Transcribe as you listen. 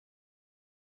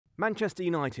Manchester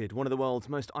United, one of the world's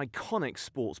most iconic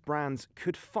sports brands,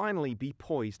 could finally be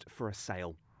poised for a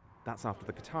sale. That's after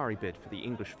the Qatari bid for the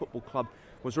English football club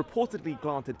was reportedly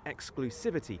granted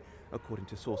exclusivity, according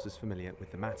to sources familiar with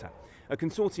the matter. A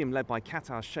consortium led by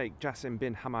Qatar's Sheikh Jassim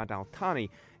bin Hamad al-Thani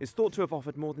is thought to have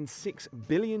offered more than $6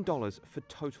 billion for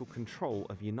total control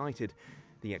of United.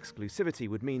 The exclusivity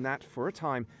would mean that, for a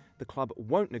time, the club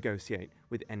won't negotiate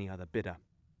with any other bidder.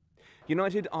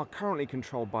 United are currently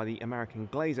controlled by the American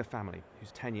Glazer family,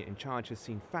 whose tenure in charge has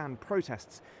seen fan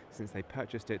protests since they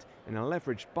purchased it in a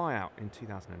leveraged buyout in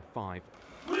 2005.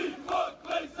 We want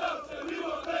Glazers and we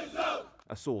want Glazers!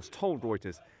 A source told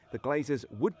Reuters the Glazers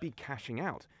would be cashing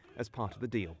out as part of the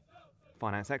deal.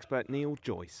 Finance expert Neil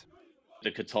Joyce.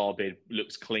 The Qatar bid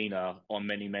looks cleaner on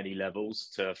many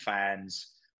levels, to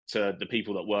fans, to the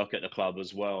people that work at the club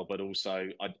as well, but also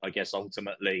I guess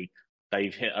ultimately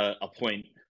they've hit a point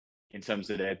in terms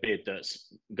of their bid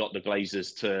that's got the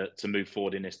Glazers to move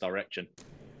forward in this direction.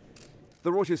 The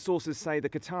Reuters sources say the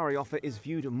Qatari offer is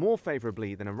viewed more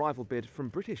favourably than a rival bid from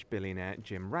British billionaire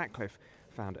Jim Ratcliffe,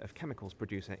 founder of chemicals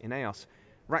producer Ineos.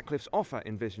 Ratcliffe's offer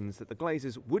envisions that the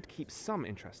Glazers would keep some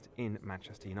interest in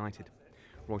Manchester United.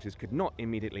 Reuters could not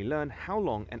immediately learn how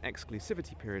long an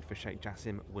exclusivity period for Sheikh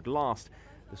Jassim would last.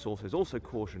 The sources also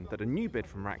cautioned that a new bid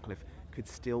from Ratcliffe could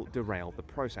still derail the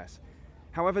process.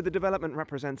 However, the development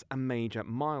represents a major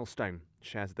milestone.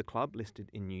 Shares of the club, listed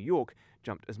in New York,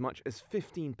 jumped as much as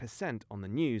 15% on the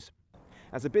news.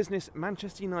 As a business,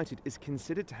 Manchester United is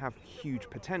considered to have huge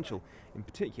potential, in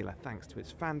particular thanks to its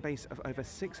fan base of over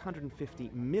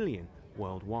 650 million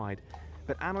worldwide.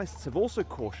 But analysts have also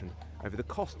cautioned over the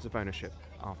costs of ownership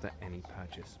after any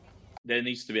purchase. There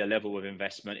needs to be a level of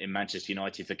investment in Manchester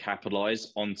United to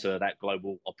capitalise onto that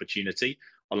global opportunity,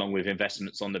 along with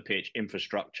investments on the pitch,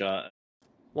 infrastructure.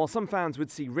 While some fans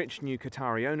would see rich new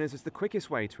Qatari owners as the quickest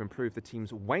way to improve the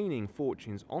team's waning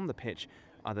fortunes on the pitch,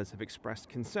 others have expressed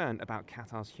concern about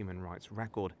Qatar's human rights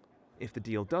record. If the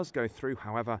deal does go through,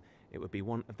 however, it would be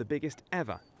one of the biggest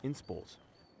ever in sport.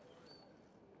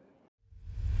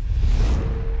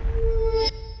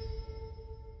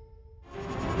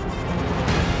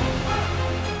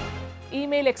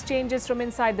 Email exchanges from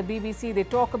inside the BBC, they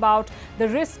talk about the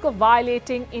risk of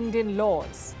violating Indian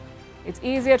laws. It's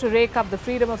easier to rake up the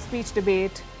freedom of speech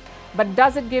debate, but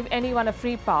does it give anyone a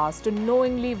free pass to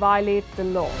knowingly violate the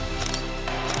law?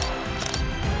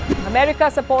 America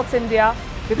supports India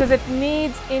because it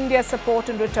needs India's support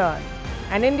in return.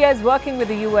 And India is working with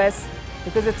the US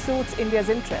because it suits India's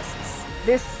interests.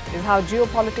 This is how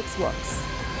geopolitics works.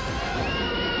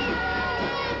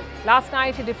 Last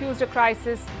night, he diffused a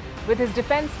crisis with his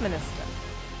defense minister.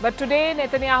 But today,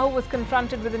 Netanyahu was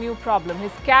confronted with a new problem.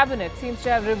 His cabinet seems to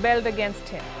have rebelled against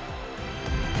him.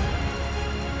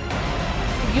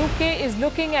 The UK is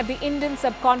looking at the Indian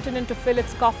subcontinent to fill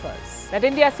its coffers. That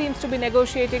India seems to be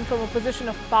negotiating from a position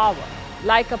of power,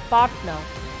 like a partner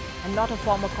and not a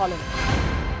former colony.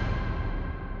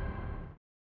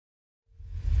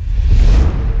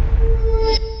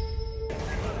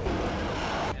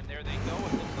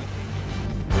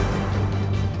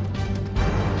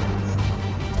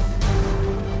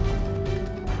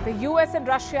 The US and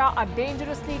Russia are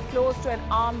dangerously close to an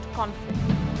armed conflict.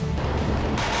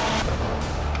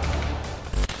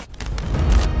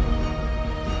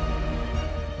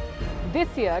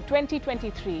 This year,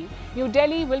 2023, New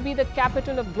Delhi will be the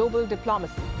capital of global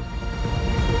diplomacy.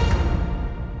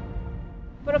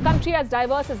 For a country as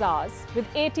diverse as ours, with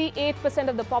 88%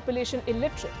 of the population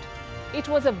illiterate, it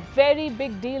was a very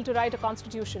big deal to write a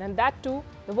constitution, and that too,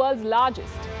 the world's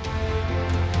largest.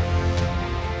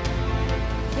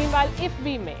 Meanwhile, if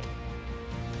we may,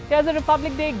 here's a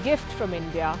Republic Day gift from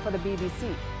India for the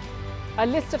BBC. A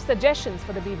list of suggestions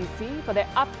for the BBC for their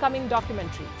upcoming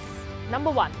documentaries. Number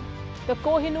 1, the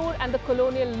Kohinoor and the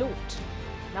colonial loot.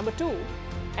 Number 2,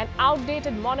 an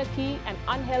outdated monarchy and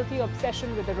unhealthy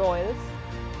obsession with the royals.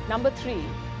 Number 3,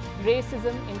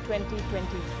 racism in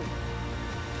 2023.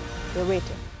 We're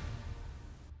waiting.